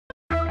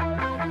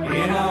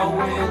in our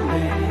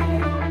willingness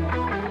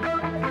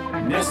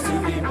to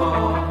be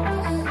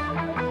boss,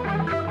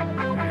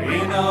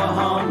 in our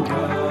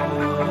hunger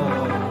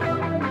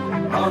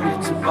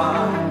to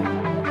buy,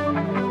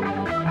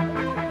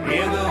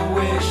 in the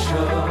wish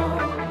of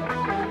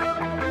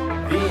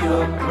the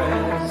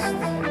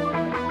oppressed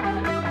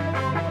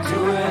to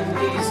at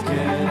least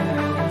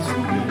get to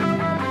be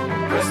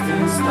dressed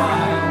in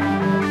style.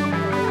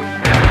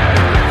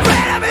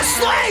 Freedom is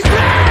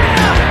slavery,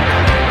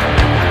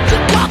 the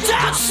clocked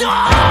out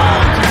soul,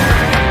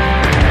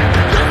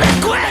 the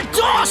liquid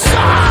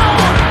dorsal,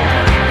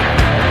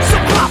 so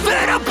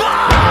profitable.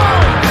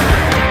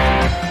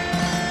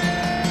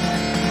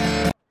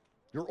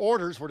 Your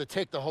orders were to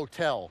take the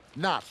hotel,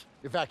 not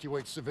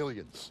evacuate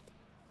civilians.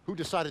 Who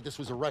decided this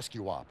was a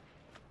rescue op?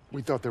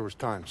 We thought there was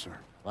time, sir.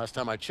 Last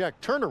time I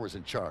checked, Turner was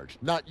in charge,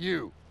 not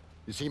you.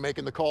 Is he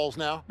making the calls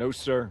now? No,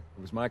 sir.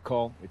 It was my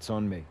call. It's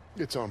on me.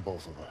 It's on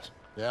both of us.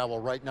 Yeah, well,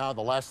 right now,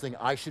 the last thing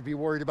I should be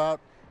worried about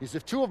is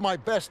if two of my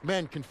best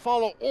men can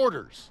follow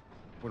orders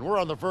when we're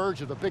on the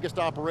verge of the biggest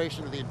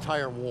operation of the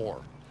entire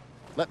war.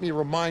 Let me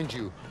remind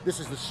you, this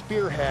is the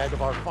spearhead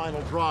of our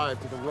final drive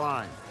to the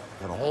Rhine.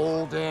 Got a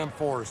whole damn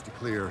forest to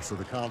clear so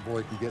the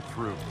convoy can get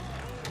through.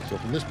 So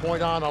from this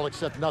point on, I'll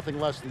accept nothing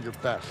less than your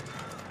best.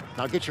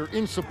 Now get your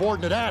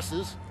insubordinate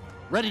asses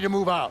ready to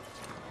move out.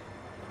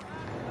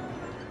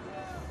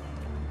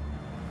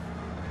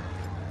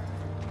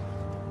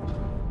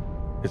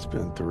 It's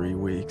been 3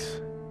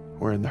 weeks.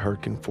 We're in the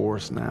Hurtgen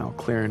Forest now,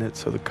 clearing it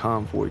so the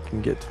convoy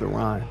can get to the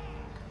Rhine.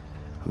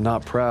 I'm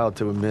not proud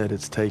to admit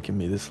it's taken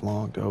me this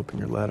long to open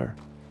your letter.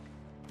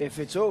 If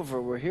it's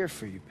over, we're here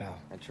for you, pal.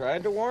 I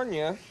tried to warn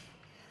you.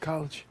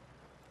 College.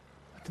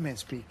 Let the man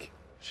speak.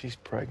 She's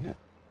pregnant.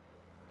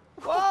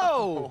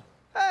 Whoa!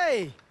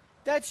 Hey,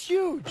 that's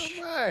huge.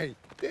 All right.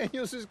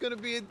 Daniels is gonna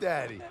be a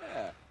daddy.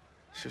 Yeah.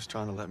 She was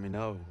trying to let me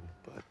know,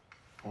 but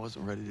I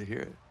wasn't ready to hear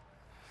it.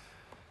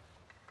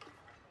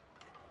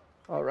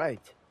 All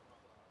right.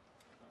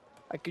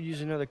 I could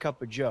use another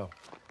cup of joe.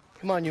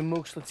 Come on, you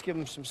mooks, let's give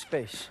him some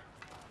space.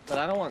 But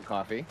I don't want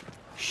coffee.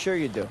 Sure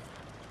you do.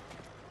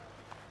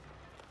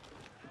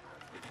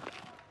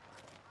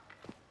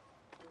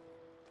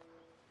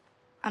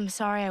 I'm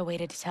sorry I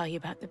waited to tell you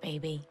about the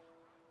baby.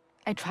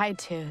 I tried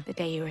to the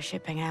day you were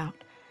shipping out.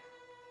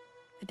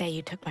 The day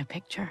you took my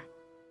picture.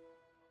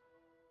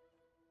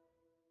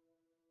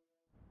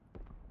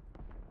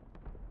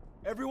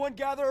 Everyone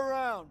gather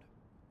around.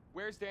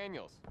 Where's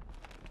Daniels?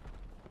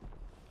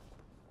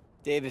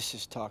 Davis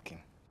is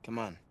talking. Come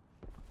on.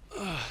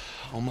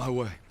 On my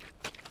way.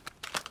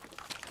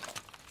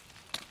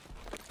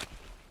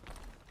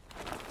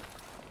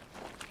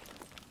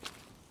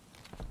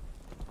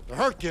 The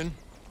Hurtgen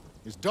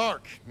is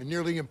dark and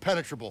nearly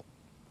impenetrable.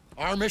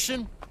 Our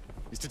mission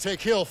is to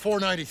take Hill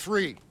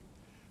 493.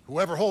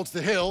 Whoever holds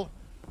the hill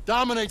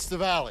dominates the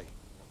valley.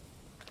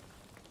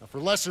 Now, for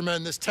lesser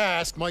men, this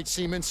task might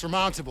seem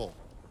insurmountable,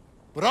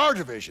 but our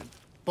division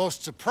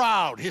boasts a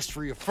proud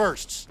history of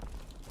firsts.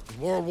 In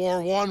World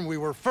War I, we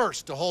were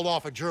first to hold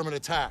off a German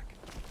attack,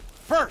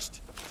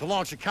 first to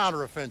launch a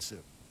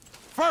counteroffensive,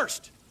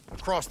 first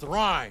across the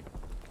Rhine.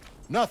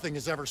 Nothing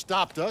has ever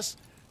stopped us,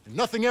 and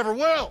nothing ever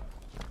will.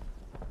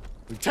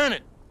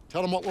 Lieutenant,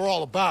 tell them what we're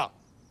all about.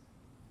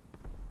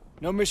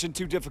 No mission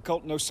too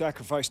difficult, no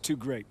sacrifice too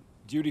great.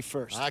 Duty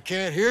first. I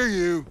can't hear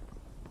you.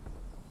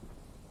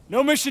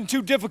 No mission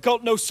too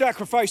difficult, no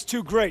sacrifice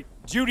too great.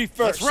 Duty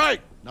first. That's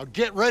right. Now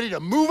get ready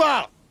to move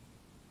out.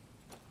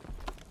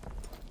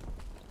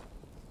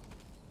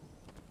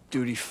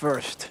 Duty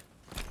first.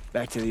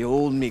 Back to the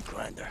old meat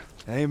grinder.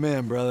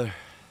 Amen, brother.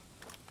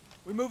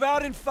 We move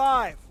out in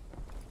 5.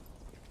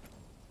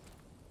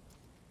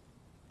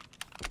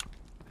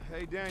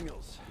 Hey,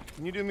 Daniels,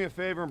 can you do me a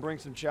favor and bring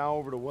some chow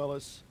over to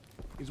Willis?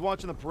 He's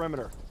watching the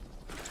perimeter.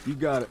 You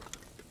got it.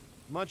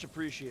 Much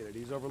appreciated.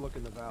 He's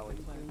overlooking the valley.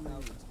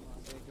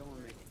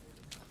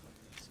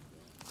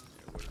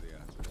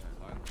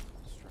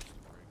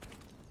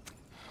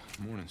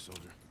 Morning,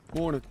 soldier.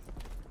 Morning.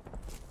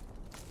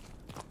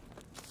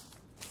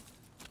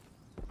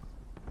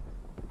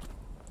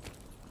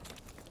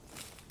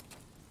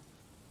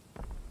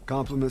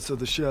 Compliments of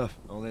the chef.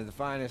 Only the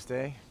finest,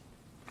 eh?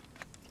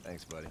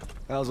 Thanks, buddy.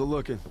 How's it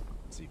looking?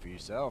 See for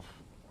yourself.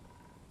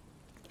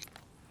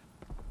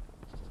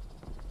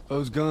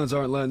 Those guns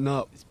aren't letting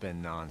up. It's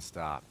been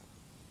non-stop.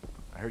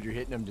 I heard you're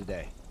hitting them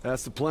today.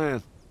 That's the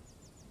plan.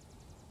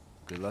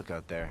 Good luck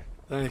out there.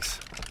 Thanks.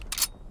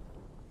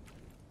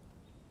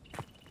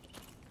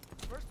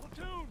 First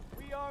platoon,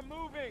 we are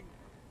moving.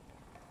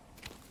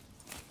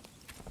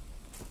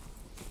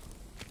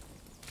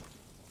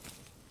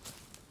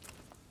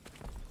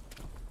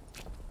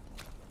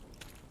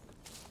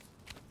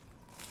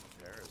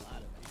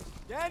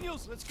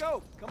 Daniels, let's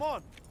go. Come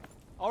on.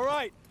 All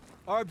right.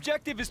 Our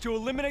objective is to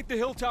eliminate the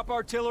hilltop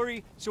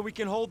artillery so we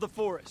can hold the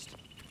forest.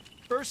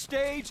 First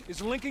stage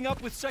is linking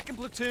up with 2nd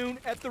platoon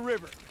at the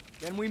river.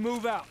 Then we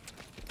move out.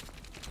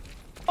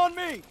 On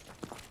me!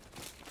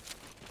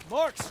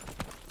 Marks,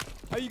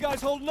 how you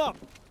guys holding up?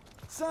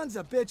 Sons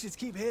of bitches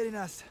keep hitting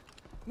us.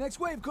 Next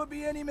wave could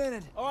be any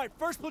minute. All right,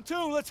 first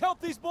platoon, let's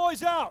help these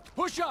boys out.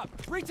 Push up.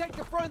 Retake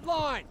the front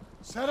line.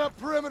 Set up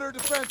perimeter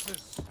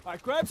defenses. All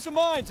right, grab some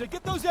mines and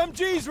get those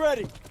MGs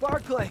ready.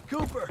 Barclay,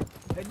 Cooper,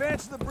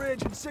 advance to the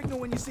bridge and signal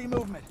when you see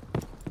movement.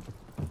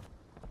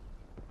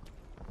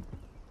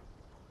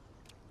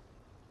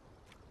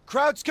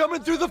 Crowd's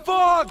coming through the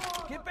fog!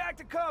 Get back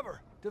to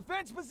cover.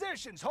 Defense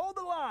positions, hold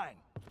the line.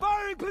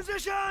 Firing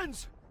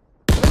positions!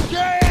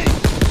 Engage!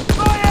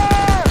 Fire!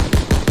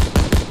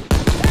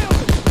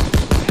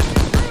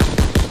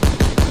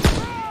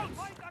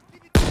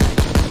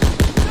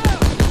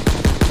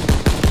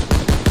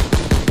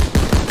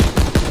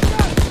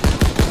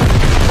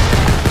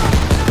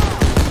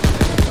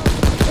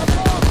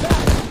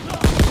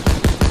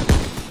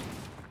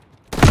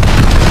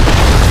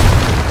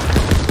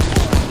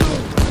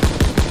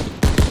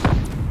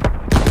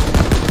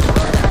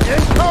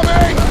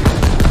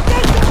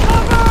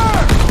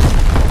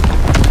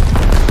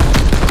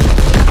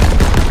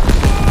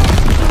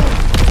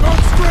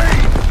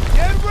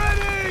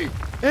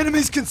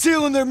 Enemies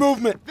concealing their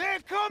movement! They're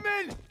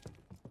coming!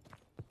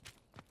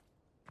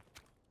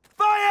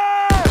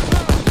 Fire!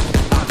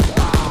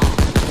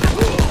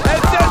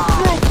 Head down,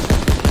 troops!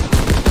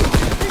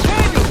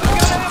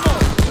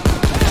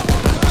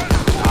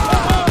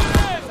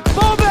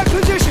 Fall back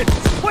position!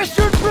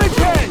 Western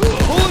bridgehead!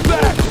 Pulling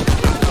back!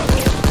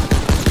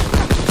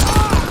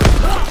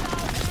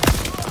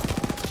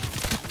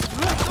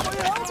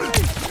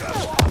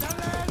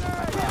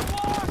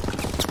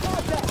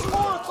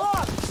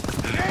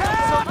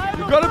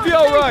 You're gonna be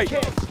alright!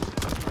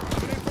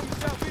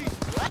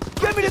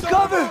 Get me to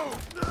cover!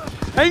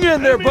 Hang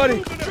in there,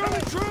 buddy!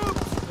 German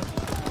troops!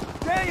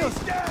 Daniels,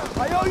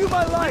 I owe you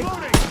my life!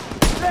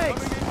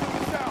 Thanks!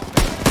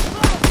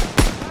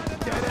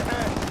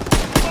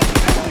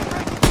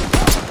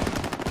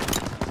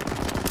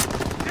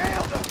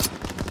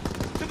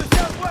 To the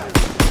southwest!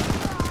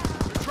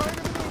 They're trying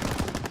to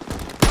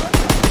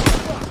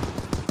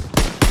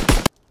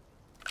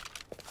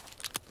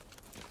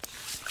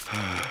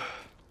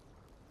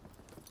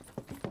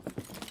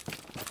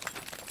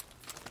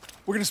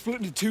We're gonna split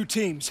into two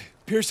teams.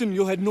 Pearson,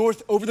 you'll head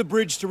north over the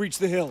bridge to reach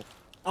the hill.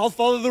 I'll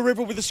follow the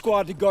river with a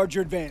squad to guard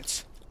your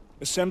advance.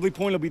 Assembly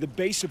point will be the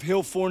base of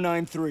Hill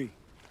 493.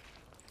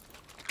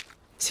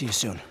 See you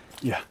soon.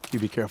 Yeah, you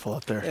be careful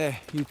out there. Yeah,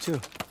 you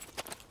too.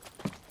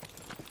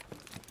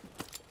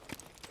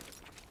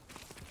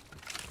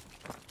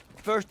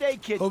 First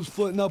aid kit. Hope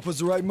splitting up was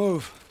the right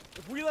move.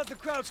 If we let the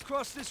crowds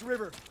cross this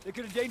river, they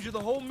could endanger the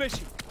whole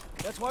mission.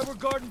 That's why we're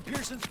guarding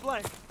Pearson's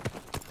flank.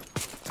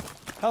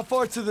 How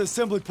far to the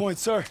assembly point,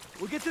 sir?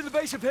 We'll get to the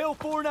base of Hill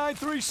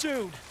 493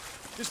 soon.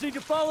 Just need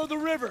to follow the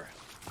river.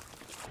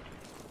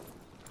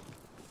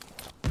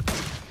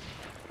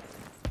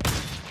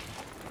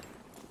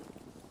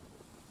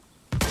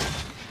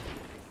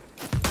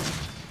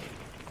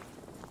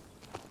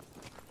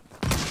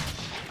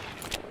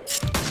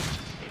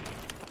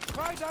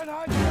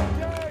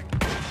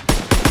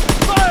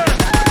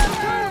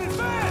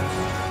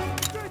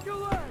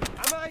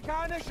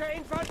 Amerikanische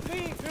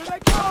Infanterie! Here they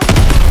come!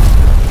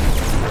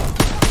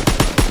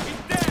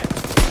 He's dead!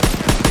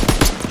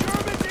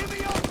 Germans in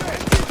the open!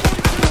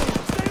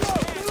 Stay low!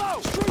 Stay low!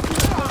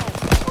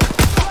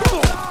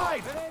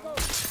 Outside!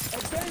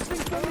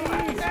 Advancing from the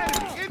east!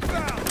 Enemy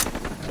inbound!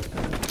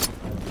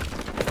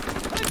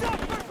 Heads up!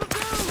 First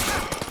platoon!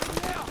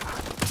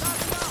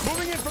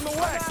 Moving in from the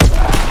west!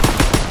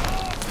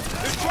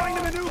 They're trying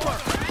to maneuver!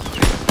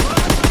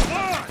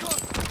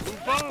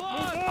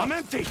 I'm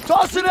empty!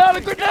 Tossing out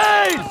a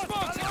grenade! In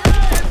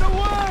the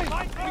way!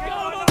 We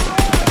got him on the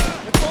right!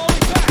 They're falling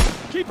back!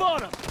 Keep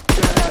on him!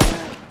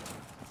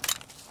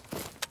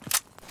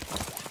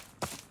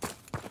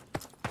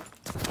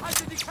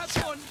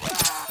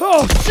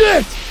 Oh,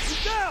 shit!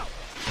 He's down!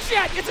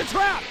 Shit! It's a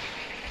trap!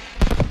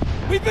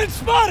 We've been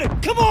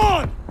spotted! Come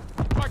on!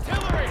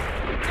 Artillery!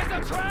 It's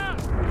a trap!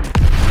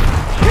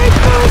 Keep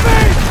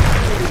moving!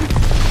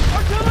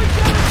 Artillery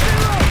down at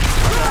 0!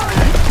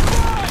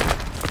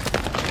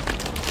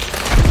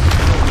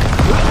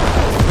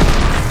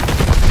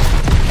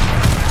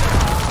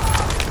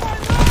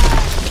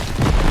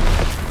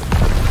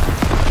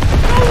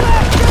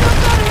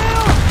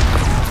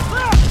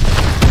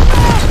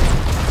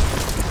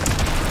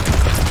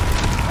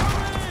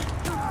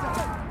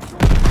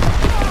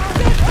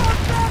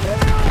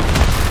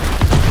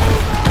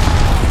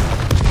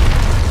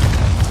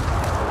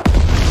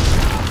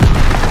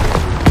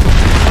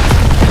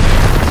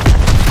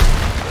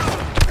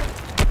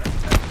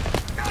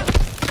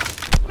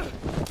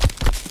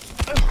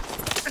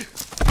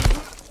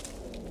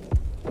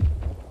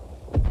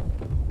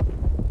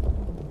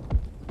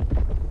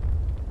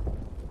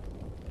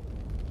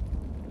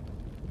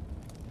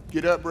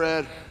 Get up,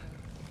 Brad.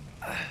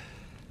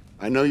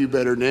 I know you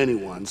better than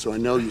anyone, so I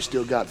know you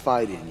still got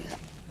fight in you.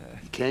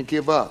 You can't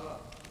give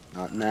up.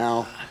 Not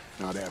now,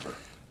 not ever.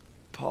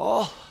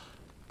 Paul?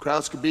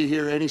 Krauts could be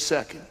here any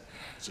second,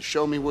 so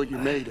show me what you're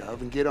made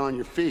of and get on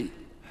your feet.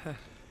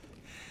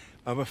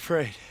 I'm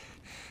afraid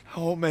I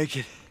won't make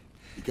it.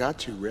 You got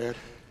to, Red.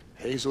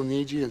 Hazel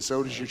needs you, and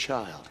so does your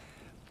child.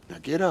 Now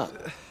get up.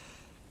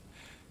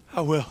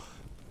 I will.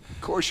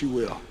 Of course you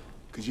will,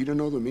 because you don't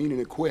know the meaning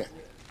of quit.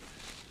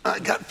 I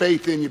got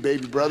faith in you,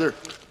 baby brother.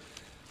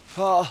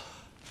 Paul.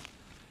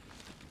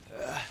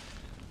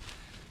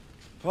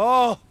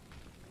 Paul!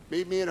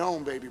 Meet me at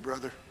home, baby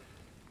brother.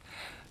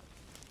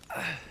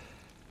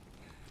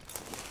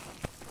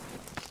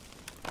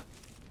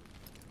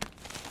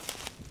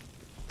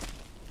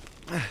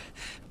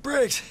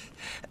 Briggs!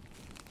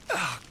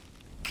 Oh,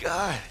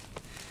 God.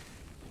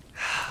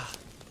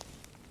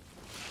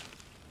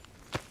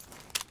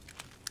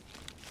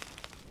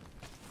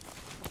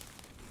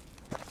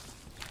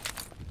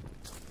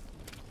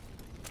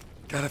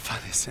 Gotta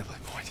find the assembly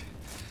point.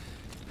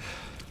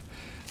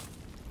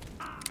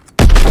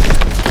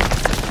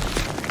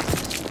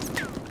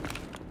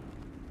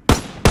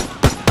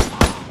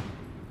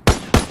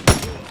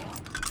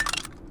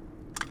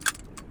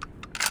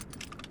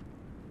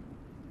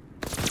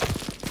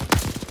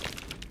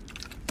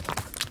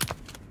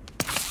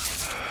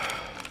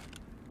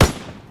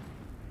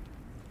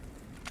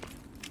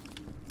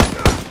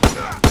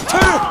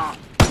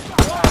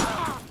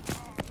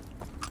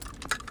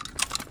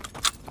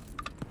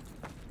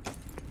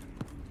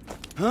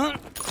 Huh?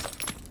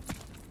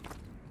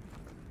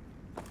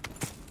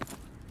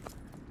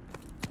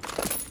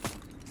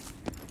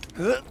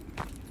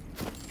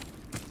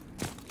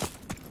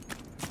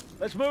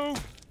 Let's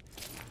move.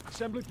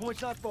 Assembly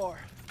point's not far.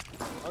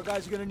 Our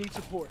guys are gonna need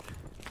support.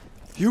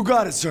 You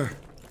got it, sir.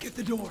 Get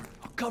the door.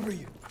 I'll cover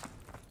you.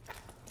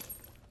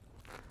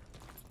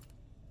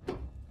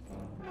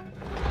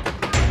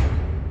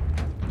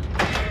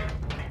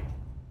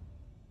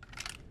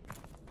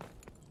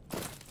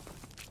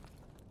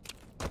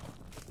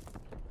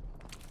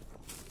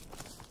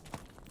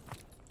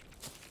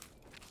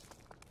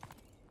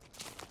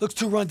 Looks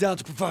too run down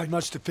to provide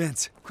much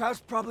defense.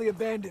 Kraut's probably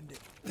abandoned it.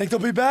 Think they'll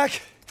be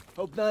back?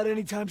 Hope not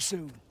anytime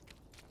soon.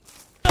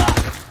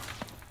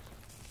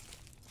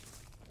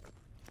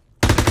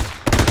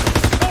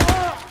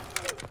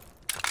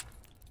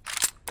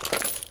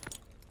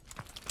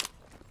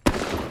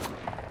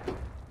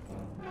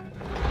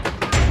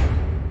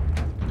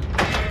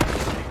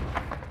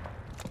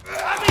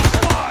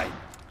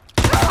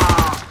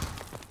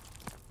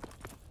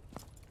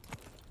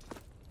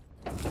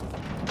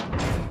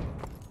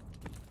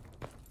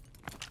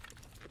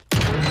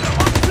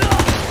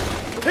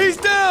 He's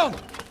down!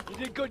 You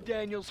did good,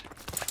 Daniels.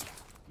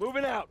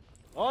 Moving out.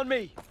 On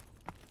me.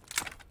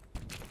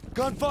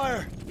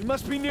 Gunfire! We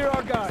must be near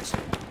our guys.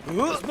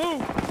 Let's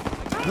move!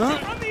 Huh?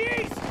 From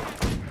the east!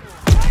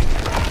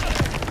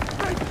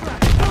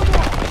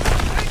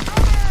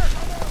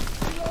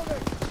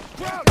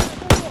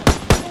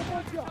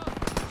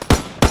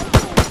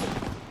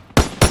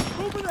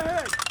 Moving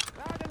ahead!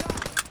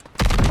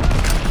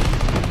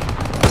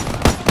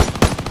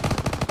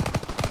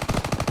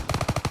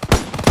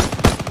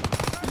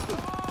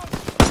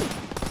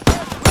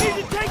 We need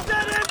to take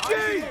that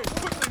MG!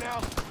 Quickly now!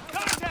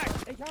 Contact!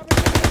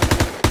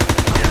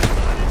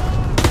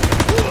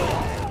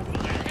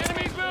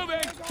 Enemies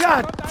moving!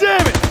 God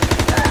damn it!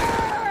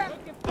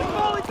 They're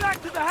falling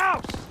back to the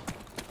house!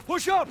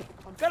 Push up!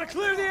 Gotta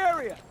clear the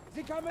area! Is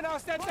he coming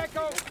out,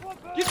 Echo?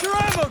 Get your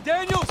ammo,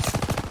 Daniels!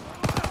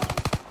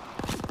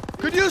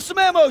 Could use some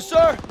ammo,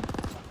 sir!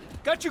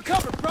 Got you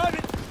covered,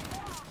 Private!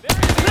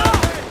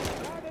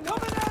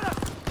 Coming at us!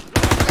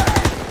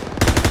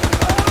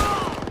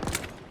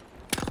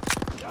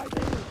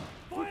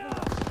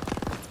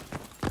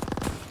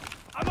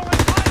 I'm already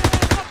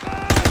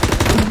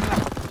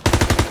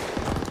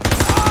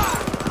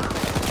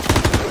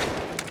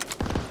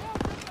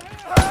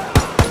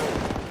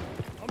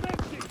I'm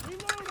empty!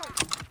 Reloading!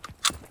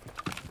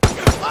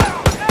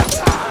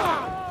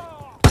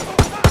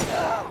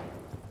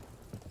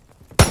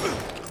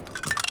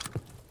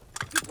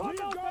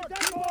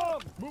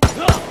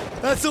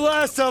 That's the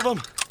last of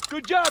them!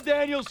 Good job,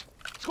 Daniels!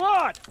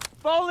 Squad!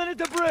 Fall in at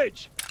the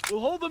bridge! We'll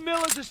hold the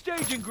mill as a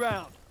staging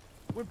ground.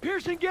 When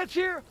Pearson gets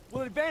here,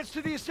 we'll advance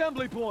to the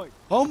assembly point.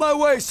 On my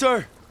way,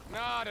 sir!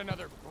 Not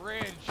another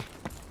bridge.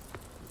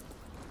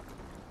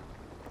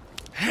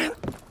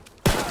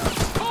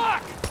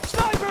 Fuck!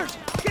 Snipers!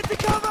 Get the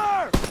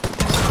cover!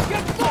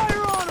 Get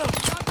fire on them!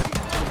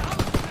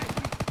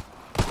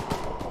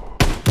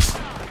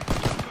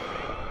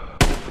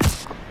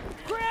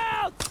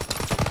 Crowd!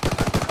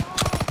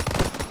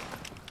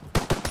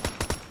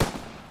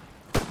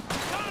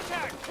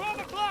 Contact! 12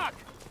 o'clock!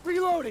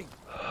 Reloading!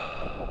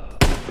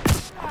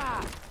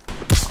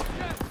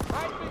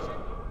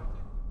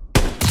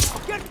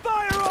 Get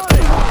fire on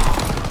it!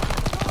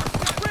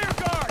 Rear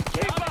guard!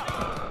 Keep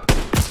up!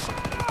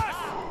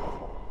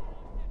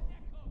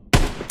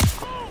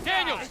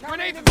 Daniels!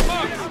 Grenades in the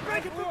box!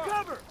 Breaking for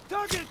cover!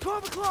 Target at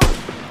 12 o'clock!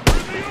 We're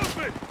in the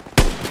open!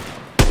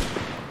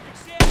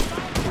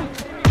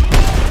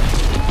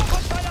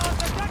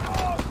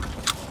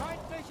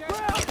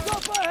 Crowd's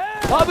up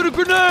ahead! Lobbing a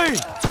grenade!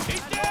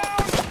 He's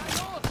down!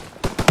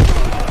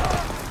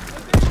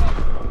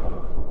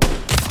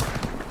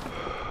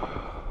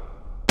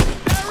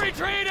 They're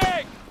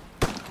retreating!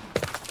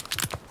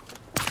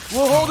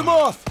 We'll hold him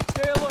off.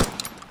 Stay alert.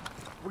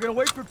 We're gonna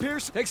wait for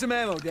Pierce. Take some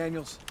ammo,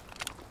 Daniels.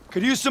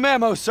 Could use some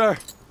ammo, sir.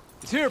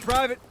 It's here,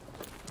 Private.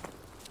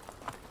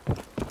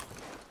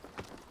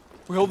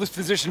 We hold this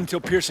position until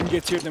Pearson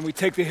gets here, then we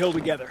take the hill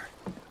together.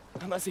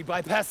 Unless he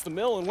bypassed the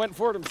mill and went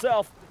for it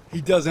himself.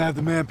 He doesn't have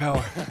the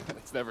manpower.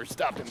 It's never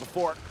stopped him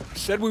before.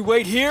 Said we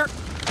wait here,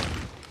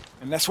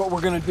 and that's what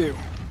we're gonna do.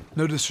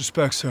 No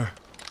disrespect, sir.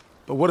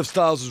 But what if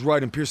Stiles was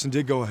right and Pearson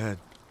did go ahead?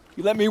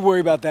 You let me worry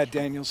about that,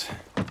 Daniels.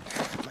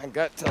 My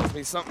gut tells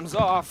me something's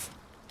off.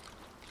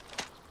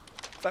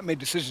 If I made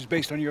decisions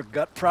based on your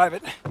gut,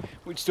 Private,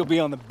 we'd still be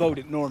on the boat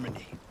at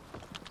Normandy.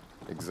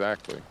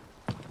 Exactly.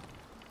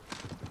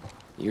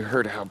 You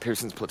heard how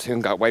Pearson's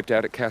platoon got wiped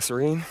out at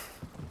Kasserine?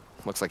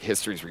 Looks like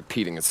history's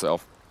repeating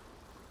itself.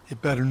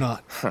 It better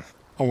not.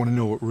 I want to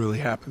know what really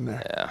happened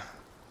there. Yeah.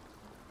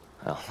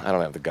 Well, I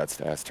don't have the guts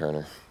to ask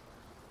Turner.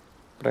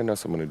 But I know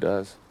someone who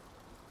does.